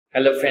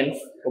Hello friends,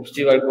 hope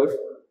you are good.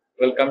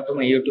 Welcome to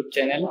my YouTube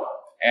channel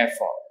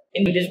F4.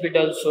 In this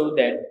video I'll show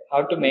that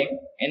how to make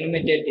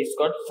animated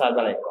Discord server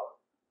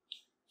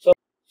icon.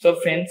 So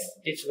friends,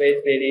 this way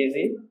is very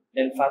easy.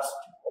 Then first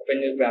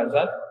open your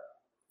browser.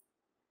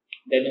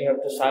 Then you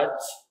have to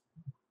search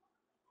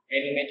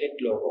animated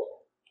logo.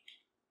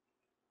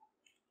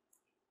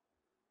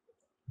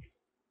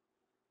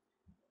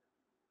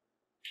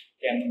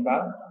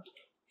 Canva.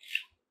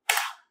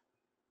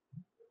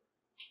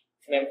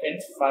 Then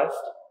friends, first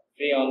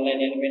free online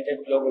animated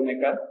logo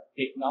maker.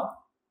 Click now.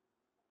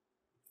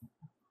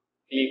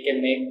 Click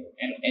and make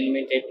an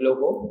animated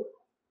logo.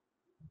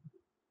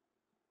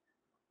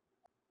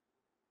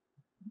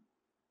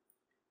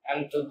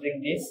 I'm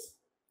choosing this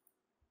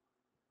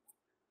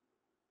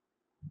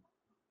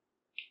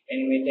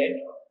animated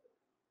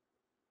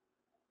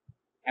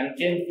and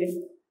change this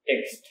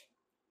text.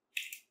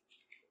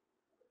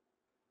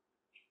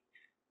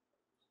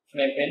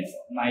 My friends,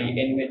 my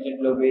animated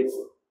logo is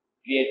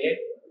created.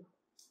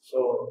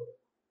 So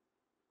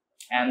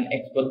and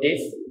export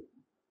this.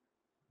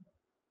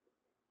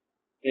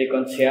 Click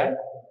on share.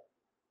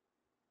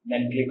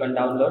 Then click on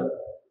download.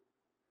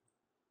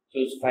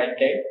 Choose file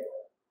type.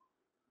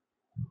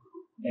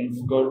 Then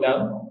scroll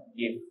down.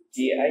 Give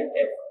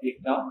GIF. Click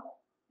now.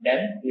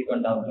 Then click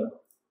on download.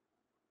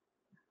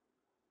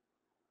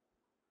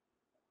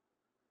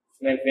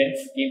 My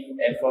friends, keep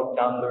effort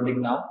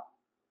downloading now.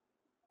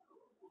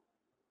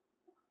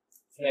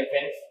 My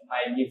friends,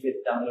 my GIF is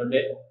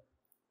downloaded.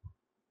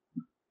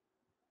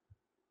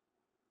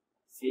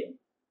 See.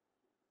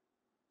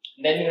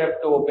 Then you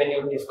have to open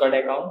your Discord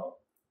account.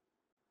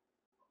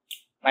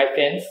 My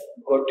friends,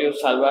 go to your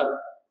server.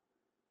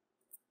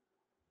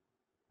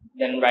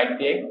 Then right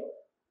click.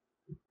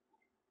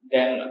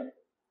 Then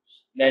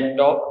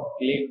top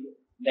click.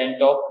 Then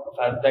top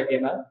search the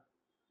gamer.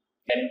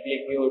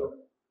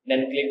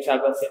 Then click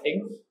server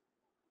settings.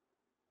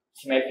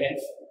 See my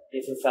friends,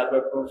 this is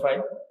server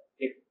profile.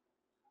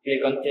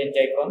 Click on change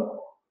icon.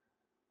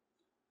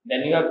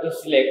 Then you have to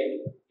select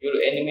your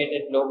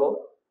animated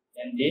logo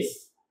and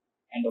this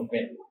and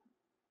open.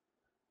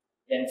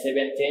 Then save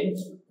and change.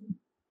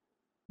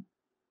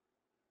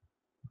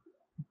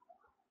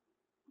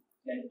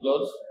 Then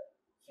close.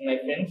 So my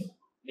friends,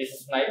 this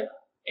is my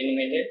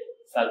animated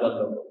server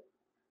logo.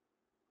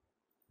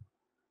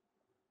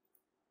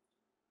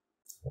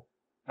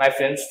 My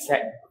friends,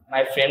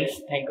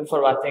 thank you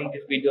for watching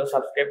this video.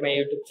 Subscribe my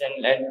YouTube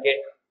channel and get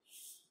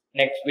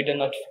next video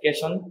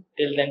notification.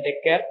 Till then,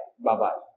 take care. Bye bye.